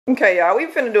Okay, y'all, we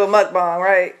finna do a mukbang,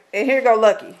 right? And here go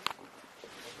Lucky.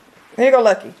 Here go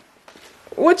Lucky.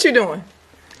 What you doing?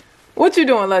 What you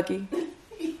doing, Lucky?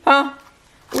 Huh?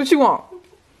 What you want?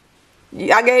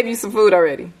 I gave you some food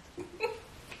already.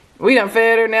 We done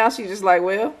fed her, now she's just like,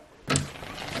 well.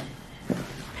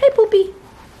 Hey, Poopy.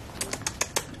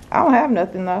 I don't have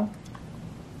nothing, though.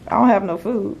 I don't have no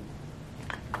food.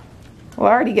 Well,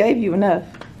 I already gave you enough.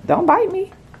 Don't bite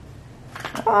me.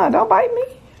 Don't bite me.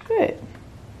 Shit.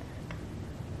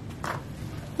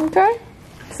 Okay.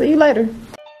 See you later.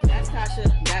 That's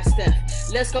Tasha. That's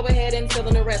Steph. Let's go ahead and fill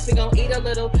in the rest. We gonna eat a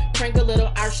little, drink a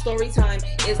little. Our story time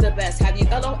is the best. Have you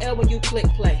LOL when you click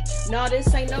play? No,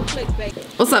 this ain't no clickbait.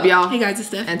 What's up, y'all? Hey guys, it's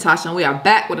Steph And Tasha, and we are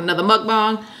back with another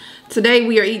mukbang. Today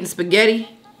we are eating spaghetti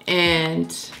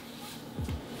and...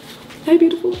 Hey,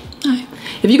 beautiful. Hi.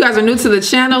 If you guys are new to the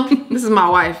channel, this is my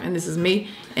wife and this is me.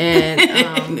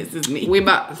 And this is me.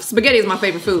 Spaghetti is my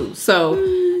favorite food, so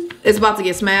it's about to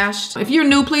get smashed. If you're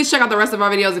new, please check out the rest of our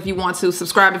videos if you want to.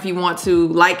 Subscribe if you want to.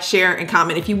 Like, share, and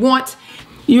comment if you want.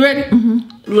 You ready?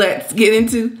 Mm-hmm. Let's get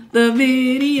into the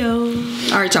video.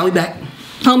 All right, y'all, we back.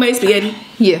 Homemade spaghetti.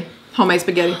 Yeah, homemade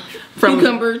spaghetti. From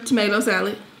cucumber, tomato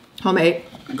salad. Homemade.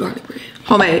 Garlic bread.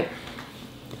 Homemade.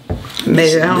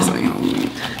 Made it at This home. ain't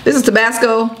homemade. This is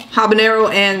Tabasco,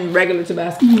 habanero, and regular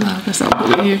Tabasco. That's all I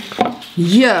put in here.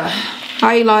 Yeah.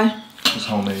 Hi, Eli. It's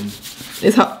homemade.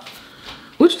 It's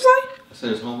What'd you say? I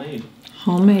said it's homemade.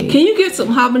 Homemade. Can you get some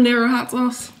habanero hot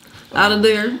sauce out of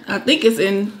there? I think it's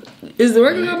in. Is the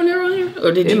regular habanero on here?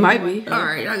 Or did It you? might be. All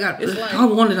right, I got this. I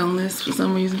want it on this for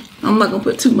some reason. I'm not gonna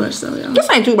put too much though, y'all. This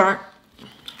ain't too burnt.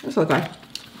 It's okay.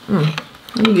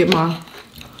 Let me get mine.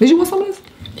 Did you want some of this?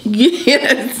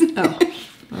 Yes. Oh.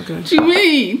 Okay. What you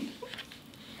mean?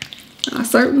 I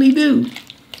certainly do.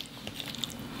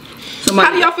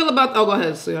 How do y'all feel about... Oh, go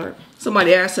ahead, sweetheart.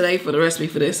 Somebody asked today for the recipe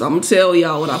for this, so I'm gonna tell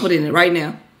y'all what I put in it right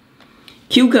now.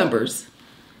 Cucumbers,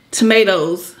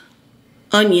 tomatoes,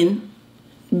 onion,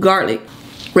 garlic,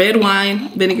 red wine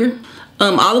vinegar,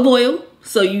 olive oil.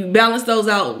 So you balance those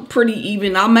out pretty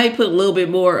even. I may put a little bit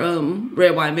more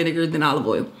red wine vinegar than olive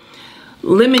oil.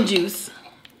 Lemon juice,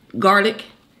 garlic,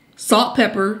 salt,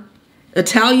 pepper,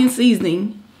 Italian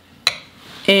seasoning,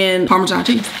 and Parmesan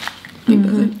cheese. I think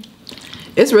that's it.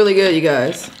 It's really good, you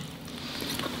guys.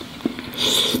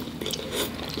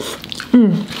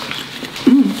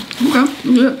 Okay,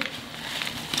 good.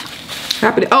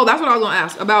 Happy to... Oh, that's what I was gonna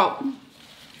ask about.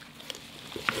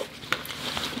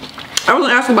 I was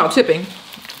gonna ask about tipping.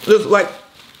 Just like,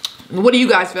 what do you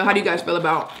guys feel? How do you guys feel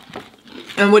about?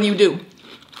 And what do you do?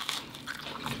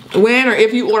 When or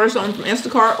if you order something from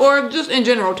Instacart or just in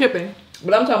general tipping.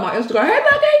 But I'm talking about Instacart. Hey,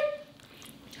 Pokey.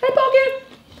 Hey, Pokey.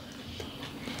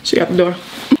 She got the door.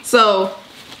 So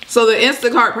the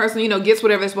Instacart person, you know, gets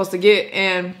whatever they're supposed to get,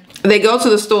 and they go to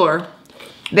the store.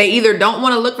 They either don't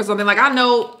want to look for something. Like, I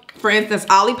know, for instance,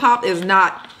 Olipop is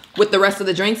not with the rest of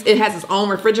the drinks. It has its own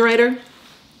refrigerator.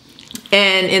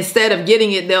 And instead of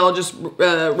getting it, they'll just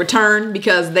return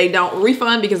because they don't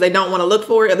refund because they don't want to look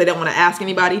for it or they don't want to ask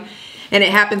anybody. And it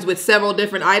happens with several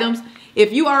different items.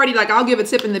 If you already, like, I'll give a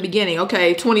tip in the beginning,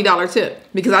 okay, $20 tip,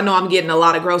 because I know I'm getting a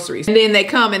lot of groceries. And then they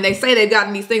come and they say they've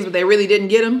gotten these things, but they really didn't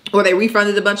get them, or they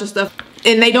refunded a bunch of stuff.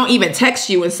 And they don't even text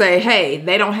you and say, hey,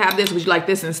 they don't have this, would you like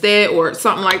this instead, or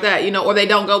something like that, you know, or they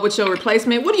don't go with your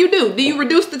replacement. What do? Do you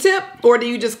reduce the tip, or do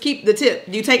you just keep the tip?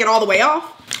 Do you take it all the way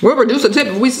off? We'll reduce the tip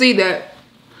if we see that.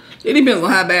 It depends on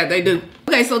how bad they do.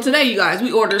 Okay, so today, you guys,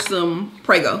 we ordered some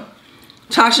Prego.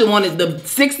 Tasha wanted the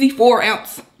 64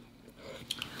 ounce.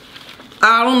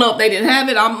 I don't know if they didn't have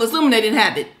it. I'm assuming they didn't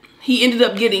have it. He ended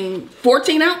up getting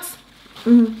 14 ounce,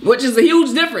 which is a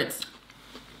huge difference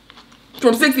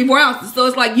from 64 ounces. So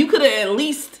it's like you could have at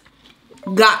least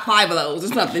got 5 of those or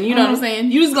something. You know what I'm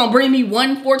saying? You just gonna bring me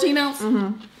one 14 ounce?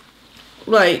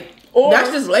 Like,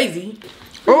 that's just lazy.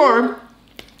 Or,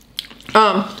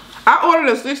 I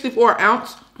ordered a 64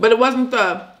 ounce, but it wasn't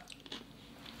the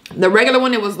regular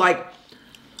one. It was like,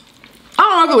 I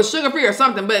don't know if it was sugar free or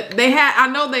something, but they had,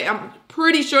 I'm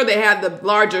pretty sure they had the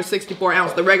larger 64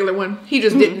 ounce, the regular one. He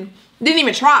just didn't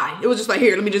even try. It was just like,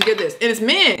 here, let me just get this. And it's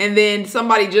men. And then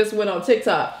somebody just went on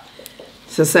TikTok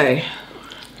to say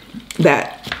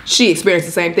that she experienced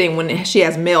the same thing when she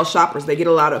has male shoppers. They get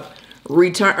a lot of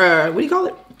return, what do you call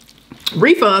it?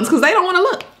 Refunds, because they don't want to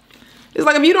look. It's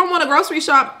like, if you don't want to grocery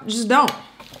shop, just don't.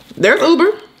 There's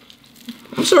Uber.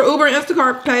 I'm sure Uber and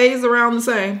Instacart pays around the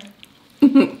same.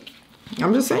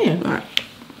 I'm just saying. All right.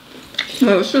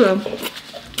 Oh, sure.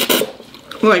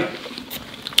 Like,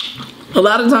 a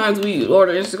lot of times we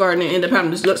order Instacart and they end up having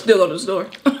to still go to the store.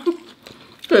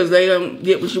 Because they don't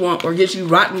get what you want or get you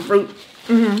rotten fruit.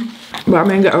 But I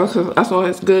mean, that's why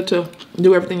it's good to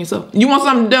do everything yourself. You want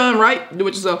something done right? Do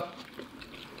it yourself.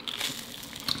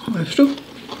 That's true.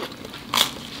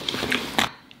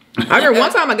 I remember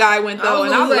one time a guy went though,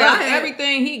 and I loved had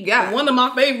everything he got. One of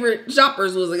my favorite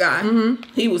shoppers was a guy.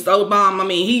 He was so bomb. I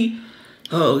mean,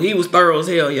 he was thorough as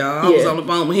hell, y'all. I was on the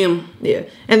phone with him. Yeah,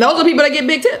 and those are people that get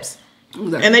big tips,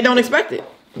 Exactly. and they don't expect it.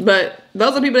 But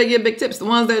those are people that get big tips. The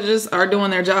ones that just are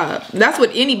doing their job. That's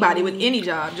with anybody with any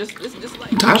job. Just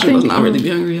like Tasha must not really be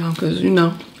hungry, y'all, because you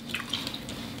know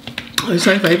it's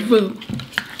her favorite food.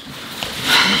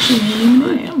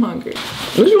 I am hungry.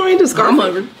 What you want to do? Scarf? I'm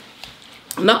hungry.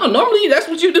 No, normally that's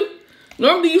what you do.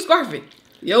 Normally you scarf it.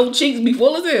 Your cheeks be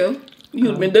full as hell. You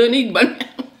would have been done eating by now.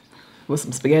 With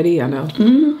some spaghetti, I know.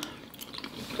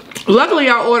 Luckily,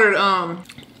 I ordered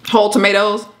whole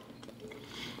tomatoes.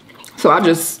 So I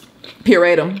just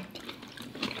pureed them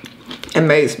and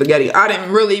made spaghetti. I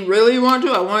didn't really want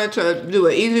to. I wanted to do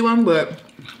an easy one, but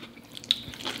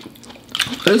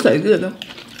it tastes good though.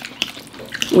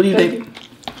 What do you think?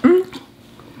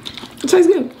 It tastes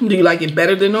good. Do you like it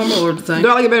better than normal or the same? Do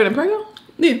I like it better than Prego?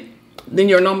 Yeah. Than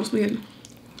your normal spaghetti?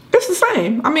 It's the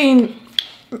same. I mean,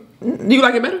 do you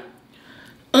like it better?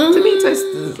 To me, it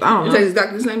tastes, I don't know. It tastes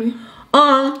exactly the same to you?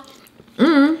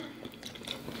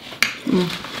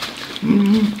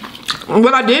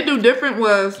 What I did do different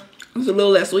was It's a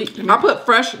little less sweet. I put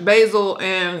fresh basil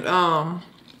and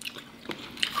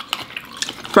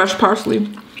fresh parsley.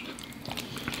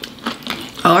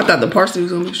 Oh, I thought the parsley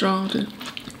was gonna be strong too.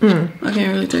 I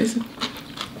can't really taste it.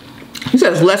 You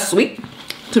said it's less sweet?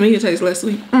 To me, it tastes less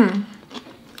sweet.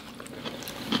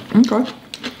 Okay.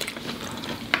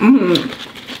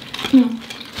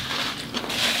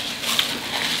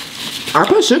 I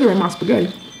put sugar in my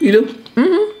spaghetti. You do?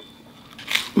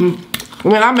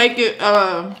 When I make it,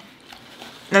 and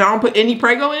I don't put any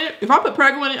Prego in it. If I put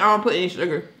Prego in it, I don't put any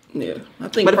sugar. Yeah, I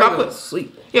think. But if I Prego put is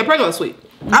sweet, yeah, Prego is sweet.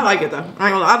 I like it though. I ain't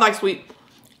gonna lie, I like sweet.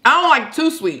 I don't like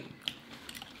too sweet.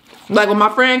 Like when my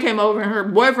friend came over and her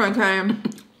boyfriend came,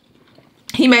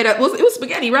 he made it was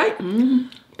spaghetti, right?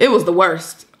 It was the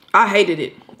worst. I hated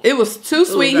it. It was too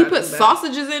sweet. He put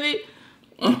sausages in it.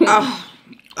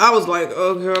 I was like,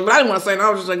 oh girl, but I didn't want to say no. I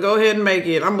was just like, go ahead and make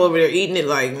it. I'm over there eating it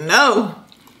like, no.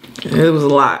 It was a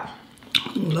lot.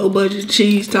 low budget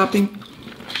cheese topping.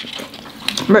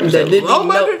 That That didn't low even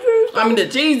melt. budget cheese? I mean, the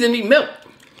cheese didn't even melt.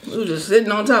 It was just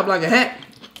sitting on top like a hat.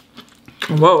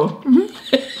 Whoa.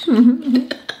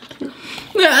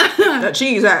 That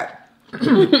cheese hat.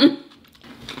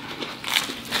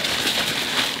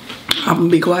 I'm gonna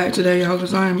be quiet today, y'all,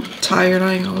 because I'm tired.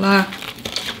 I ain't gonna lie.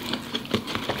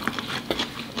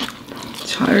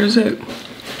 Tired as heck.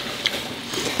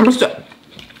 I'm gonna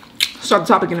start the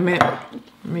topic in a minute.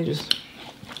 Let me just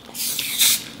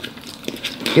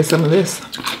get some of this.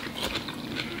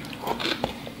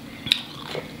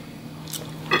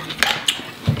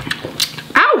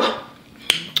 Ow!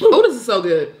 Oh, this is so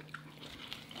good.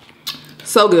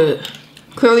 So good.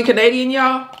 Clearly Canadian,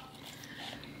 y'all.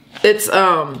 It's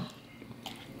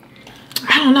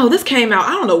I don't know, this came out,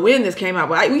 I don't know when this came out,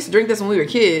 but we used to drink this when we were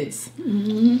kids.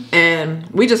 And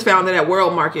we just found it at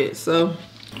World Market, so.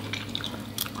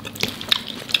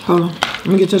 Hold on, let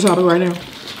me get to the topic right now.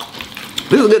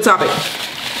 This is a good topic.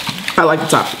 I like the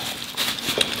topic.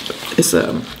 It's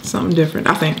something different,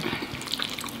 I think.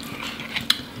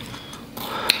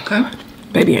 Okay.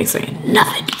 Baby ain't saying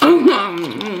nothing.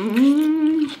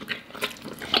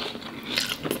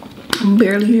 I'm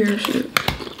barely here, shit.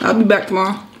 I'll be back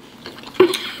tomorrow.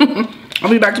 I'll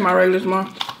be back to my regular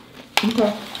tomorrow.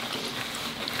 Okay.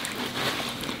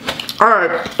 All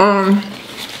right.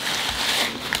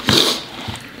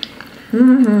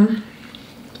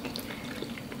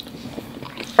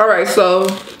 All right. So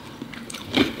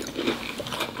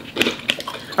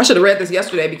I should have read this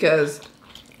yesterday because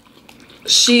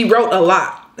she wrote a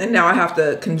lot, and now I have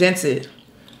to condense it.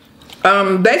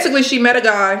 Basically, she met a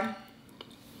guy.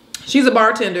 She's a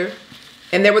bartender,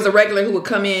 and there was a regular who would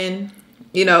come in,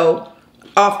 you know,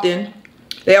 often.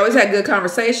 They always had good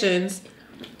conversations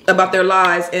about their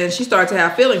lives, and she started to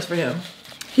have feelings for him.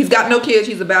 He's got no kids,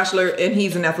 he's a bachelor, and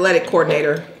he's an athletic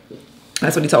coordinator.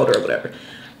 That's what he told her or whatever.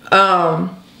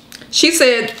 She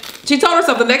said, she told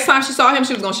herself the next time she saw him,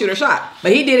 she was gonna shoot her shot.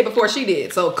 But he did it before she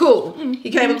did, so cool. He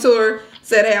came up to her,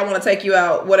 said, hey, I wanna take you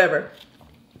out, whatever.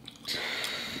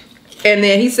 And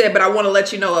then he said, but I wanna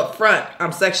let you know up front,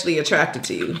 I'm sexually attracted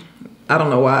to you. I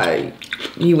don't know why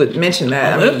you would mention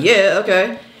that. I mean, yeah,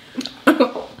 okay.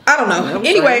 I don't know.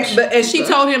 Anyway, and she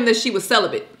told him that she was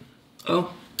celibate.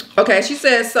 Oh. Okay, she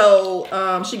said,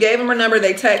 so she gave him her number,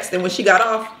 they text, and when she got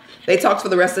off, they talked for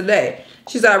the rest of the day.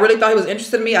 She said, I really thought he was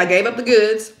interested in me. I gave up the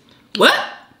goods. What?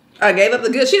 I gave up the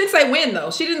goods. She didn't say when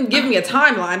though. She didn't give me a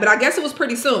timeline, but I guess it was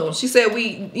pretty soon. She said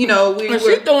we she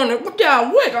throwing the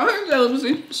towel wet. I heard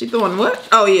that. She throwing what?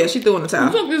 Oh yeah, she throwing the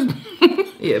towel.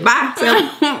 Yeah, bye,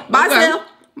 Sel. Bye, Okay. Sel.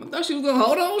 I thought she was gonna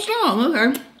hold on strong.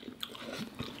 Okay.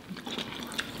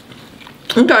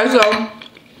 Okay, so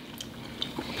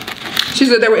she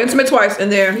said they were intimate twice,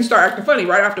 and then he started acting funny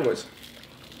right afterwards.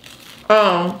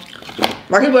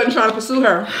 Like he wasn't trying to pursue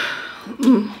her.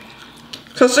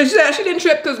 So she said she didn't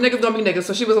trip because niggas gonna be niggas.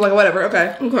 So she was like, whatever,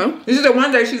 okay. Okay. She said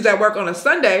one day she was at work on a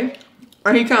Sunday,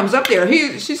 and he comes up there.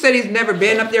 She said he's never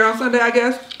been up there on Sunday, I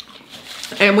guess.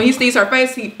 And when he sees her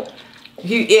face,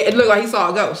 it looked like he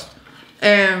saw a ghost.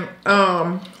 And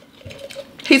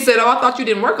he said, oh, I thought you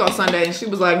didn't work on Sunday. And she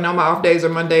was like, no, my off days are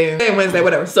Monday and Wednesday,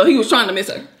 whatever. So he was trying to miss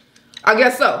her. I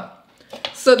guess so.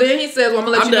 So then he says, well, I'm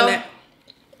gonna let you know. That.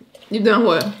 You done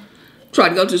what? Tried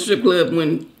to go to the strip club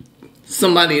when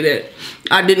somebody that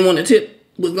I didn't want to tip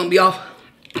was gonna be off.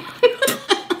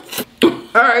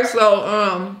 All right,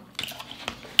 so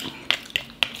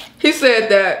he said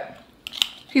that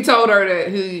he told her that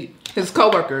his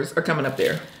coworkers are coming up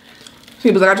there.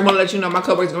 He was like, I just want to let you know my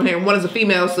coworkers are going here. One is a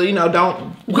female, so you know,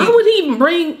 don't. Why would he even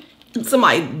bring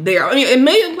somebody there? I mean, a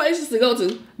million places to go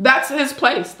to. That's his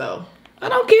place, though. I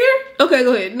don't care. Okay,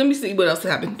 go ahead. Let me see what else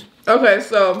happened. Okay,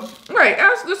 so right,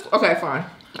 ask this. Okay, fine,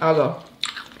 I'll go.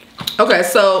 Okay,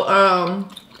 so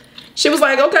she was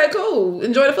like, okay, cool,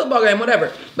 enjoy the football game,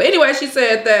 whatever. But anyway, she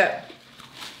said that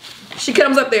she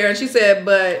comes up there and she said,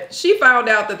 but she found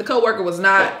out that the coworker was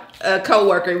not a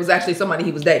coworker; it was actually somebody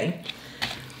he was dating.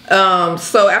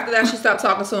 So after that, she stopped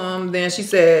talking to him. Then she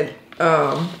said,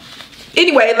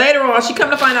 anyway, later on, she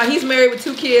come to find out he's married with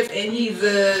 2 kids and he's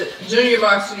a junior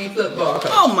varsity football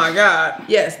coach. Oh my God.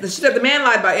 Yes, she said the man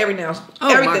lied about everything.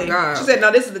 Oh my God. She said,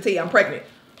 no, this is the tea, I'm pregnant.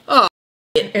 Oh.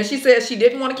 And she said she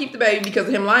didn't want to keep the baby because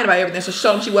of him lying about everything. So she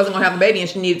told him she wasn't going to have the baby and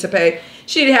she needed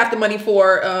half the money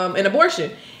for an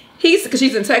abortion. Because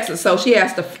she's in Texas, so she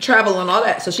has to travel and all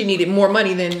that. So she needed more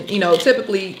money than, you know,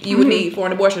 typically you would need for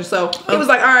an abortion. So he was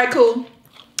like, all right, cool.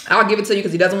 I'll give it to you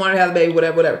because he doesn't want her to have the baby,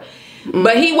 whatever.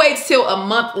 But he waits till a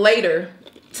month later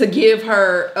to give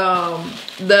her,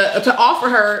 to offer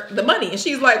her the money. And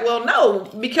she's like, well, no,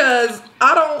 because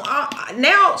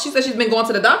now she said she's been going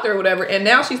to the doctor or whatever. And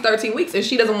now she's 13 weeks and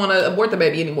she doesn't want to abort the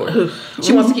baby anymore.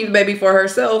 She wants to keep the baby for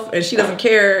herself and she doesn't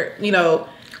care, you know,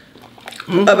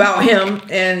 about him.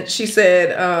 And she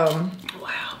said,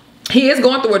 wow, he is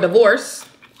going through a divorce.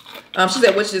 She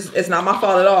said, which is, it's not my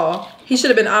fault at all. He should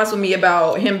have been honest with me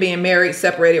about him being married,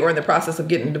 separated, or in the process of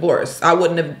getting divorced. I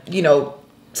wouldn't have, you know,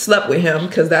 slept with him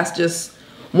because that's just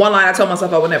one line I told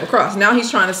myself I would never cross. Now he's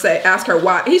trying to ask her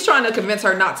why. He's trying to convince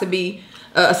her not to be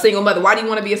a single mother. Why do you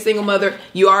want to be a single mother?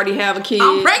 You already have a kid.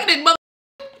 I'm pregnant, mother.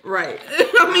 Right.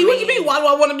 I mean, what you mean? Why do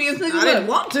I want to be a single mother? I didn't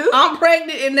want to. I'm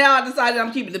pregnant and now I decided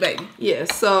I'm keeping the baby. Yeah,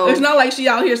 so it's not like she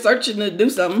out here searching to do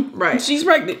something. Right. She's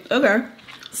pregnant. Okay.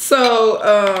 So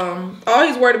all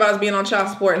he's worried about is being on child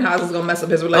support and how this is gonna mess up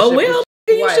his relationship. Oh well,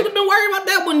 with you should have been worried about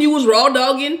that when you was raw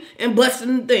dogging and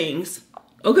busting things.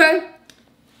 Okay.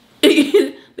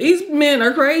 These men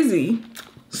are crazy.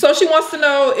 So she wants to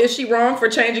know, is she wrong for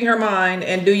changing her mind?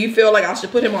 And do you feel like I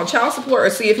should put him on child support or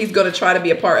see if he's going to try to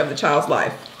be a part of the child's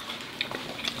life?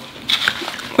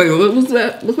 Wait, what was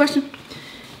that? What question?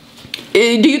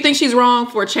 Do you think she's wrong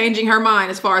for changing her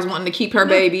mind as far as wanting to keep her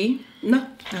baby? No,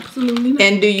 absolutely not.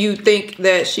 And do you think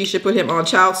that she should put him on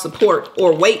child support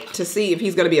or wait to see if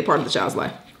he's going to be a part of the child's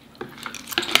life?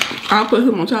 I'll put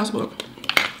him on child support.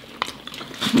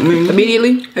 I mean,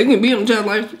 immediately? He can be on child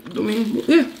life. I mean,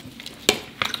 yeah.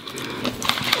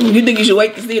 You think you should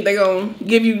wait to see if they're going to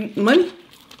give you money?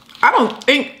 I don't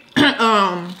think,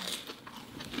 I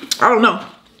don't know.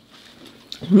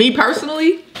 Me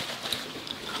personally,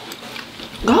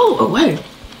 go away.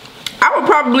 I would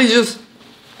probably just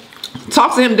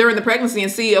talk to him during the pregnancy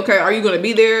and see, okay, are you going to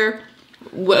be there?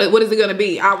 What is it going to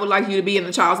be? I would like you to be in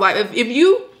the child's life. If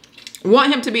you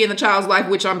want him to be in the child's life,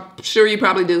 which I'm sure you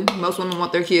probably do. Most women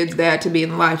want their kid's dad to be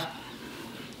in life.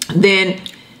 Then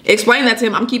explain that to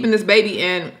him. I'm keeping this baby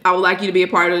and I would like you to be a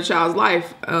part of the child's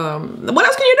life. What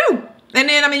else can you do? And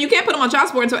then, I mean, you can't put him on child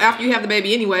support until after you have the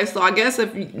baby anyway. So I guess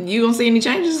if you don't see any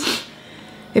changes,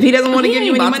 if he doesn't want to give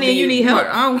you any money and you need help.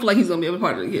 I don't feel like he's going to be a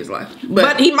part of his life.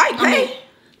 But he might pay. I mean,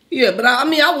 yeah, but I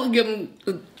mean, I would give him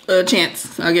a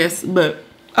chance, I guess. But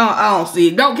I don't see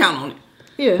it. Don't count on it.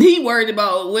 Yeah. He worried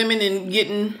about women and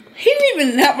getting... He didn't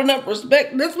even have enough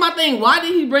respect. That's my thing. Why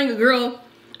did he bring a girl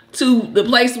to the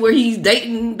place where he's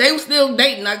dating? They were still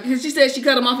dating. Because she said she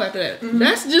cut him off after that. Mm-hmm.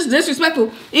 That's just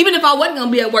disrespectful. Even if I wasn't going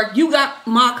to be at work, you got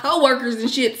my coworkers and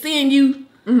shit seeing you.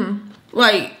 Mm-hmm.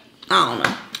 Like, I don't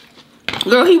know.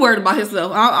 Girl, he worried about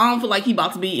himself. I don't feel like he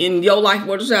about to be in your life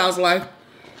or the child's life.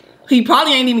 He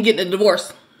probably ain't even getting a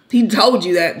divorce. He told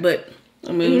you that, but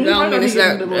I mean, I don't mean it's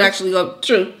actually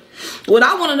true. What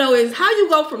I want to know is how you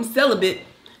go from celibate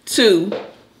to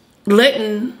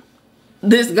letting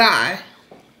this guy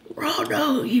raw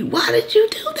dog you. Why did you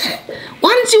do that?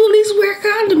 Why didn't you at least wear a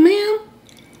condom, ma'am?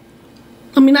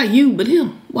 I mean, not you, but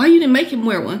him. Why you didn't make him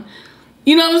wear one?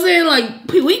 You know what I'm saying?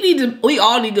 Like, we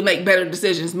all need to make better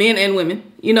decisions, men and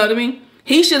women. You know what I mean?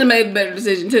 He should have made a better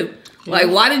decision too. Yeah. Like,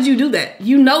 why did you do that?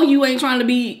 You know you ain't trying to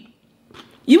be,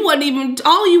 you wasn't even,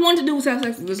 all you wanted to do was have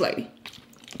sex with this lady.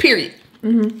 Period.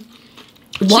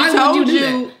 Mm-hmm. Why would you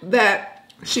do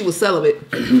that she was celibate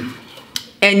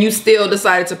and you still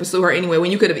decided to pursue her anyway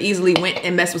when you could have easily went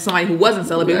and messed with somebody who wasn't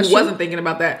celibate, who wasn't thinking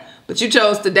about that. But you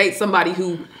chose to date somebody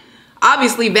who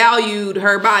obviously valued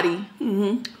her body.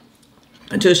 Mm-hmm.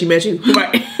 Until she met you.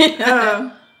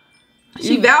 Right.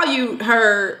 She valued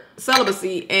her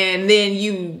celibacy and then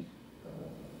you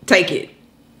take it.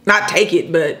 Not take it,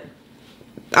 but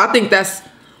I think that's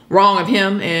wrong of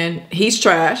him and he's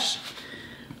trash.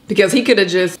 Because he could have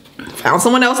just found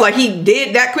someone else like he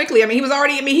did that quickly. I mean, he was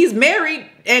already, he's married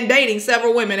and dating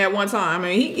several women at one time. I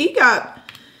mean, he got...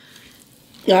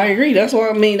 I agree. That's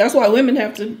why, that's why women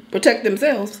have to protect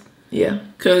themselves. Yeah.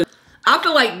 Because I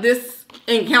feel like this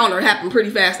encounter happened pretty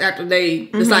fast after they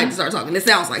decided to start talking. It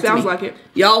sounds like it.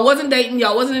 Y'all wasn't dating.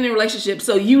 Y'all wasn't in a relationship.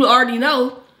 So you already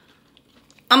know.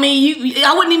 I mean,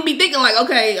 I wouldn't even be thinking like,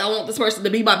 okay, I want this person to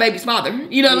be my baby's father.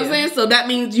 You know what I'm saying? So that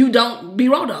means you don't be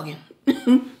raw dogging.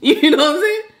 You know what I'm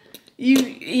saying?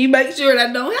 You make sure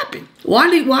that don't happen. Why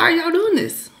are y'all doing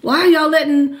this? Why are y'all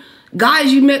letting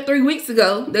guys you met 3 weeks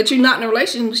ago that you're not in a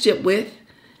relationship with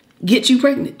get you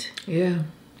pregnant? Yeah.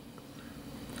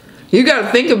 You got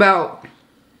to think about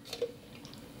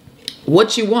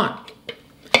what you want.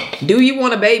 Do you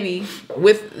want a baby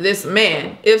with this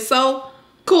man? If so,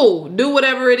 cool. Do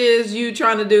whatever it is you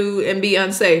trying to do and be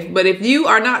unsafe. But if you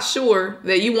are not sure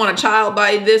that you want a child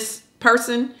by this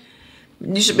person,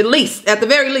 you should at the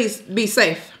very least, be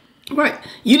safe. Right.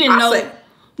 You didn't know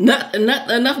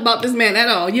enough about this man at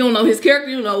all. You don't know his character.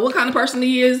 You don't know what kind of person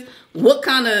he is. What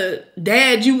kind of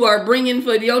dad you are bringing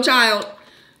for your child.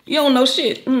 You don't know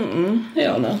shit.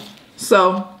 Hell no.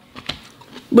 So...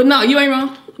 But no, you ain't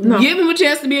wrong. No. Give him a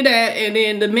chance to be a dad, and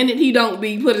then the minute he don't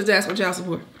be, put his ass for child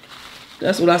support.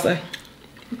 That's what I say.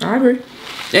 I agree.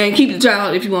 And keep the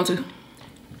child if you want to.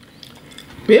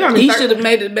 Yeah, I mean, he should have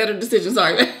made a better decision.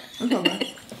 Sorry.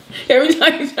 Every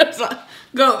time you just like,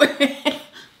 go.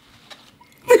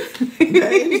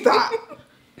 Stop.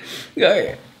 Go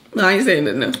ahead. No, I ain't saying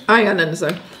nothing else. I ain't got nothing to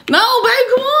say. No, babe,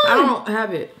 come on. I don't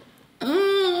have it.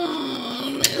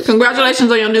 Congratulations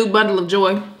on your new bundle of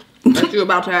joy that you're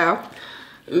about to have.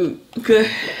 Good.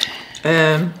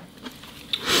 And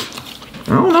I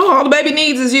don't know, all the baby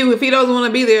needs is you. If he doesn't want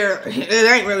to be there,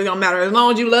 it ain't really gonna matter. As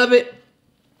long as you love it,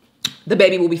 the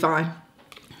baby will be fine.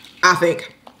 I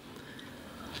think.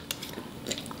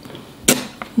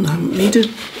 No, me too.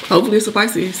 Hopefully it's a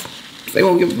Pisces. They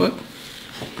won't give a fuck.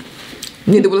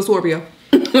 Neither will a Scorpio.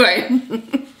 Right.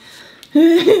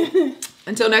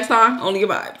 Until next time, only your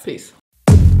vibes. Peace.